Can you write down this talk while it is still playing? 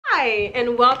Hi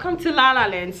and welcome to La La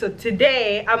Land. So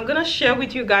today I'm gonna share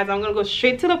with you guys, I'm gonna go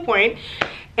straight to the point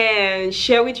and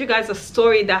share with you guys a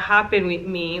story that happened with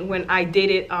me when I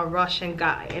dated a Russian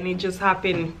guy, and it just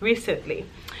happened recently.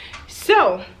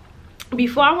 So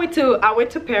before I went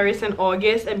to Paris in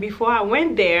August, and before I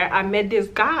went there I met this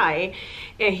guy,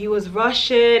 and he was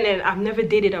Russian, and I've never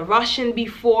dated a Russian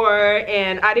before,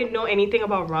 and I didn't know anything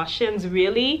about Russians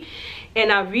really,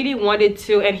 and I really wanted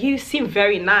to, and he seemed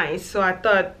very nice, so I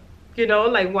thought, you know,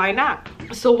 like, why not?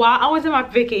 So while I was on my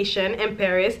vacation in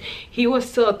Paris, he was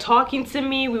still talking to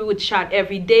me. We would chat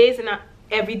every day,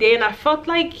 and I felt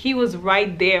like he was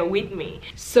right there with me.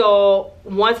 So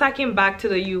once I came back to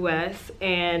the US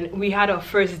and we had our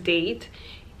first date,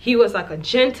 he was like a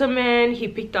gentleman. He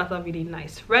picked out a really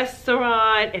nice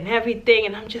restaurant and everything,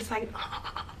 and I'm just like,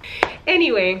 oh.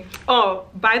 Anyway, oh,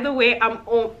 by the way,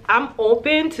 I'm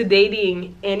open to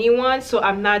dating anyone, so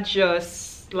I'm not just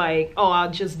like, oh,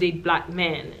 I'll just date black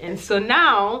men. And so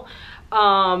now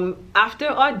after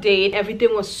our date,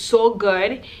 everything was so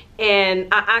good, and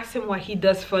I asked him what he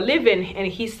does for a living, and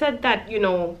he said that, you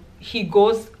know, he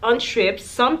goes on trips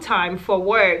sometime for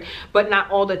work, but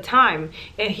not all the time,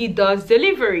 and he does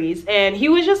deliveries. And he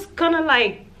was just kind of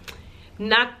like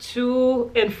not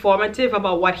too informative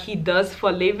about what he does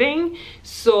for a living.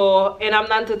 So, and I'm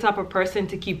not the type of person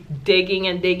to keep digging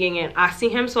and asking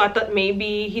him, so I thought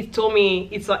maybe he told me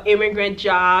it's an immigrant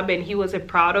job and he wasn't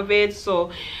proud of it,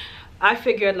 so I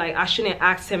figured like I shouldn't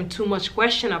ask him too much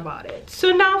question about it.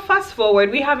 So now fast forward,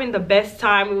 we're having the best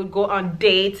time. We would go on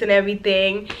dates and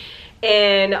everything,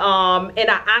 and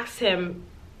I asked him,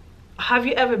 have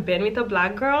you ever been with a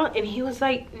black girl? And he was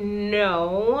like,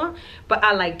 no, but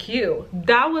I like you.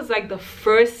 That was like the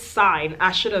first sign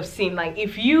I should have seen. Like,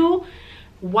 if you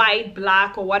white,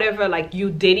 black, or whatever, like you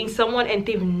dating someone and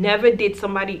they've never dated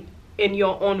somebody in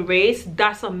your own race,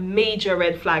 that's a major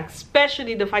red flag,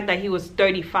 especially the fact that he was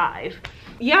 35.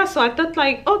 Yeah, so I thought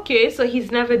like, okay, so he's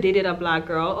never dated a black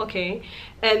girl, okay.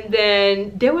 And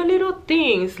then there were little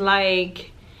things like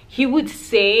he would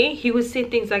say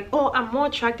things like, oh, I'm more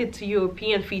attracted to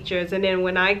European features, and then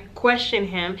when I question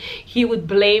him, he would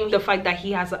blame the fact that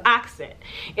he has an accent,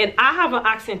 and I have an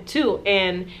accent too,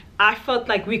 and I felt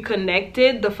like we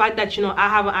connected. The fact that, you know, I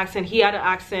have an accent, he had an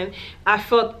accent, I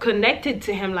felt connected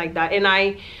to him like that. And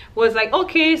I was like,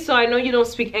 okay, so I know you don't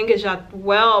speak English that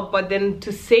well, but then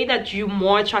to say that you're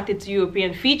more attracted to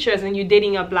European features and you're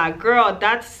dating a black girl,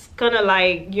 that's kind of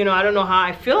like, you know, I don't know how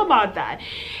I feel about that.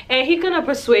 And he kind of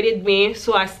persuaded me,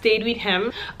 so I stayed with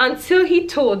him until he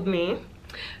told me,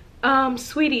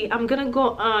 sweetie, I'm gonna go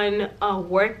on a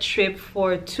work trip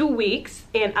for 2 weeks,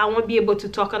 and I won't be able to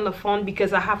talk on the phone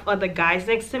because I have other guys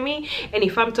next to me, and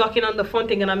if I'm talking on the phone,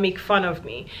 they're gonna make fun of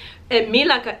me. And me,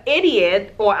 like an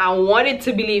idiot, or I wanted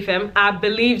to believe him, I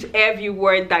believed every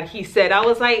word that he said. I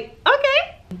was like,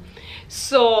 okay.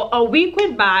 So a week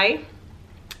went by,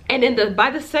 and then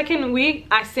by the second week,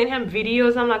 I sent him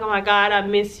videos. I'm like, oh my God, I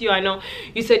miss you. I know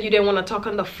you said you didn't want to talk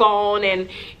on the phone, and,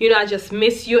 you know, I just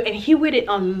miss you. And he waited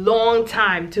a long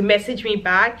time to message me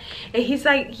back. And he's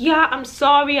like, yeah, I'm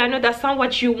sorry. I know that's not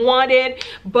what you wanted,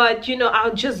 but, you know,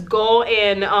 I'll just go,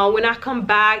 and when I come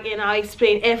back, and I'll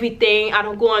explain everything. I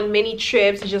don't go on many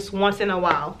trips, just once in a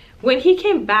while. When he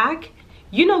came back,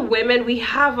 you know, women, we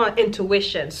have an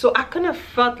intuition. So I kind of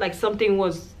felt like something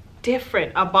was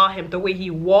different about him, the way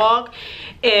he walked.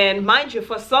 And mind you,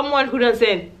 for someone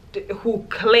who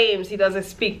claims he doesn't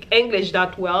speak English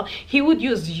that well, he would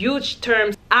use huge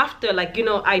terms. After, like, you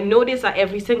know, I noticed that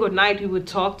every single night we would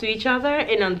talk to each other,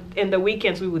 and on the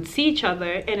weekends we would see each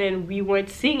other, and then we weren't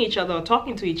seeing each other or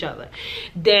talking to each other.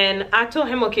 Then I told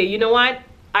him, okay, you know what,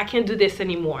 I can't do this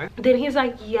anymore. Then he's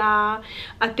like, yeah,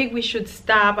 I think we should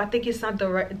stop. I think it's not the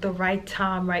right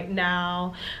time right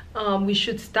now. We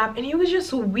should stop. And it was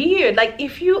just weird. Like,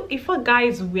 if a guy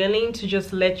is willing to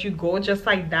just let you go just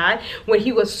like that, when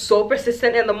he was so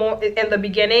persistent in the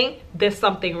beginning, there's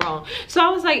something wrong. So I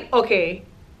was like, okay,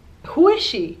 who is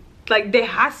she? Like, there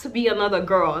has to be another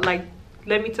girl. Like,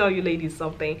 let me tell you ladies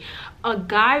something. A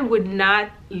guy would not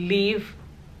leave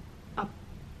a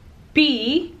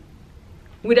P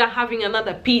without having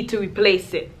another P to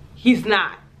replace it. He's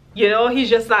not, you know, he's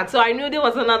just not. So I knew there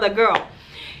was another girl.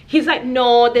 He's like,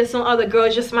 no, there's no other girl,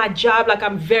 it's just my job. Like,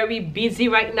 I'm very busy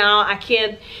right now. I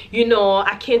can't, you know,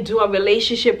 I can't do a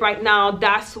relationship right now.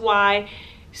 That's why.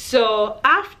 So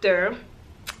after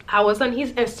I was on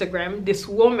his Instagram, this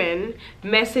woman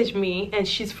messaged me, and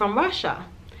she's from Russia.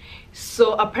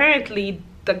 So apparently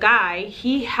the guy,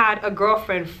 he had a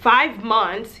girlfriend 5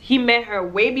 months. He met her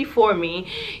way before me.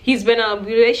 He's been in a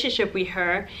relationship with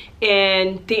her,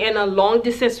 and they're in a long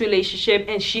distance relationship,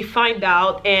 and she find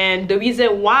out. And the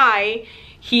reason why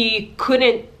he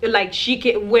couldn't, like,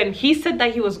 when he said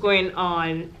that he was going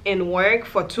on in work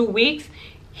for 2 weeks,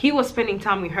 he was spending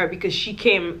time with her because she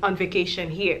came on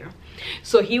vacation here.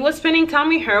 So he was spending time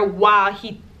with her while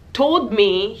he told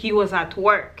me he was at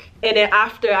work. And then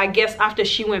after, I guess after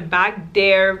she went back,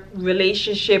 their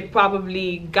relationship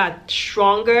probably got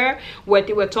stronger, where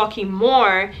they were talking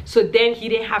more. So then he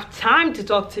didn't have time to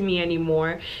talk to me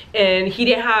anymore, and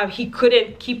he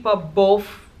couldn't keep up both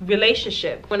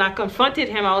relationship. When I confronted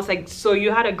him, I was like, so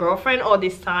you had a girlfriend all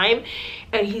this time?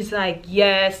 And he's like,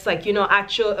 yes, like, you know,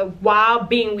 actually while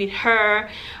being with her,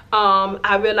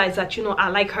 I realized that, you know, I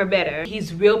like her better.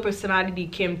 His real personality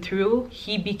came through.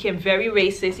 He became very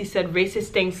racist. He said racist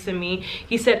things to me.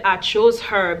 He said I chose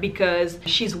her because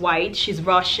she's white, she's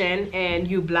Russian,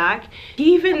 and you black.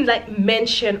 He even like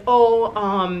mentioned, oh,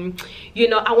 you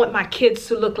know, I want my kids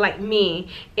to look like me,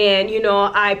 and you know,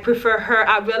 I prefer her.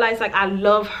 I realized like I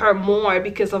love her more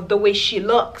because of the way she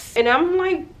looks. And I'm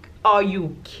like, are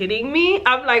you kidding me?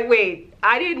 I'm like, wait,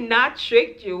 I did not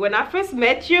trick you. When I first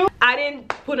met you, I didn't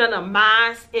put on a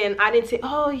mask and I didn't say,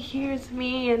 oh, here's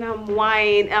me and I'm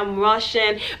white, I'm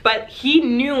Russian. But he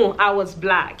knew I was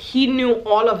black. He knew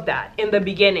all of that in the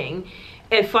beginning.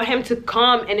 And for him to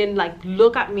come and then like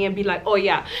look at me and be like, oh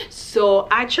yeah, so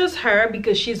I chose her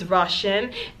because she's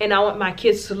Russian and I want my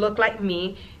kids to look like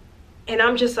me. And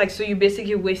I'm just like, so you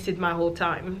basically wasted my whole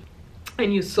time.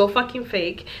 And you're so fucking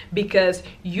fake because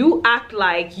you act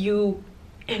like you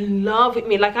in love with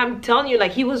me. Like, I'm telling you,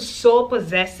 like, he was so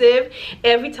possessive.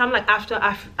 Every time, like, after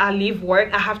I leave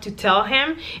work, I have to tell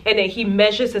him, and then he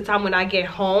measures the time when I get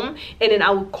home, and then I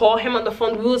will call him on the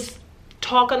phone. We will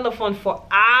talk on the phone for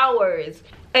hours.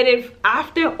 And if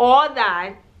after all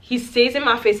that, he stays in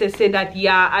my face and said that,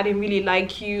 yeah, I didn't really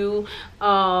like you,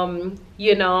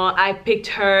 you know, I picked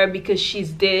her because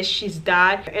she's this, she's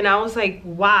that. And I was like,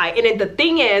 why? And then the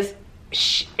thing is,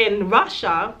 in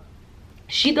Russia,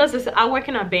 she does this. I work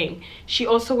in a bank, she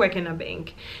also work in a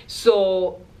bank,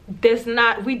 so there's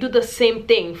not, we do the same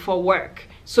thing for work.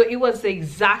 So it was the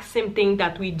exact same thing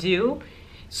that we do.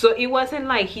 So it wasn't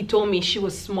like he told me she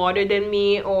was smarter than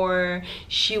me, or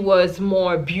she was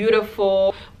more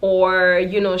beautiful, or,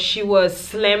 you know, she was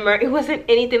slimmer. It wasn't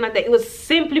anything like that. It was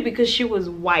simply because she was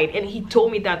white, and he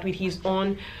told me that with his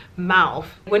own mouth.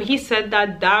 When he said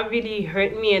that, that really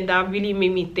hurt me, and that really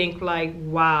made me think like,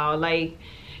 wow, like,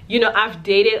 you know, I've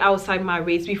dated outside my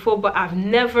race before, but I've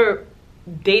never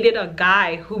dated a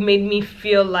guy who made me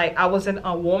feel like I wasn't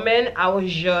a woman. I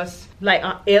was just like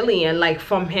an alien, like,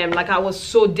 from him. Like, I was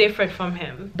so different from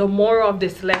him. The moral of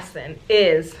this lesson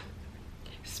is,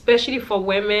 especially for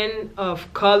women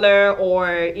of color,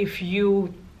 or if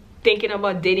you thinking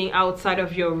about dating outside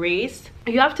of your race,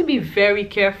 you have to be very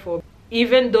careful.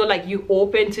 Even though like you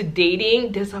open to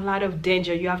dating, there's a lot of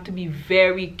danger. You have to be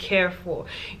very careful.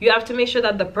 You have to make sure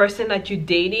that the person that you're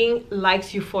dating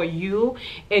likes you for you,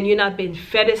 and you're not being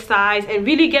fetishized, and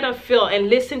really get a feel and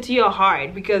listen to your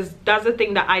heart, because that's the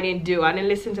thing that I didn't do. I didn't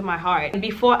listen to my heart. And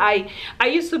before, I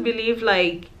used to believe,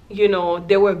 like, you know,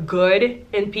 they were good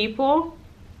in people.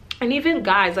 And even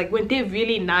guys, like, when they're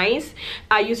really nice,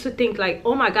 I used to think like,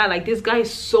 oh my god, like, this guy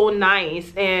is so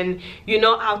nice, and, you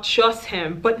know, I'll trust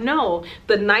him. But no,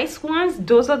 the nice ones,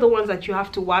 those are the ones that you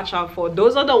have to watch out for.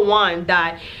 Those are the ones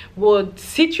that will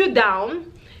sit you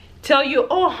down, tell you,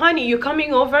 oh honey, you're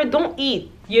coming over, don't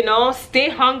eat, you know, stay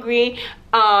hungry,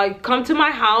 come to my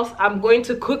house, I'm going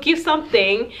to cook you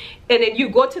something. And then you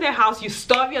go to their house, you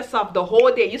starve yourself the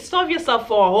whole day, you starve yourself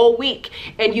for a whole week,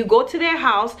 and you go to their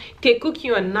house, they cook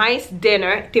you a nice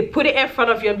dinner, they put it in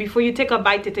front of you, and before you take a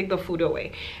bite, they take the food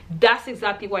away. That's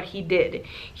exactly what he did.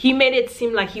 He made it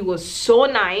seem like he was so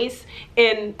nice,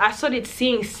 and I started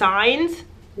seeing signs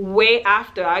way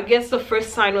after. I guess the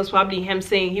first sign was probably him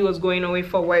saying he was going away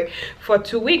for work for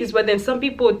 2 weeks, but then some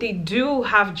people, they do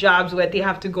have jobs where they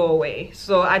have to go away,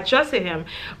 so I trusted him.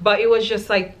 But it was just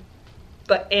like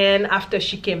the end, after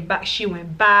she came back, she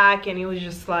went back, and it was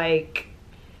just like,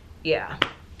 yeah.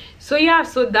 So yeah,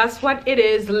 so that's what it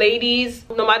is, ladies.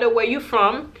 No matter where you're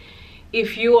from,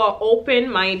 if you are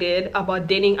open-minded about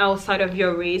dating outside of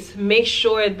your race, make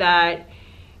sure that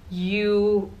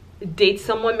you date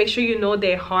someone, make sure you know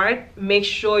their heart, make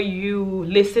sure you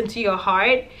listen to your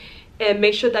heart, and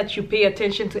make sure that you pay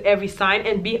attention to every sign,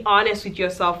 and be honest with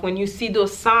yourself. When you see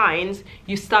those signs,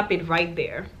 you stop it right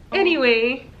there.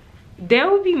 Anyway, there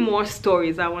will be more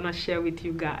stories I want to share with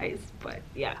you guys, but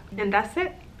yeah, and that's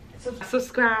it.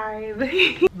 Subscribe.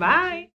 Bye.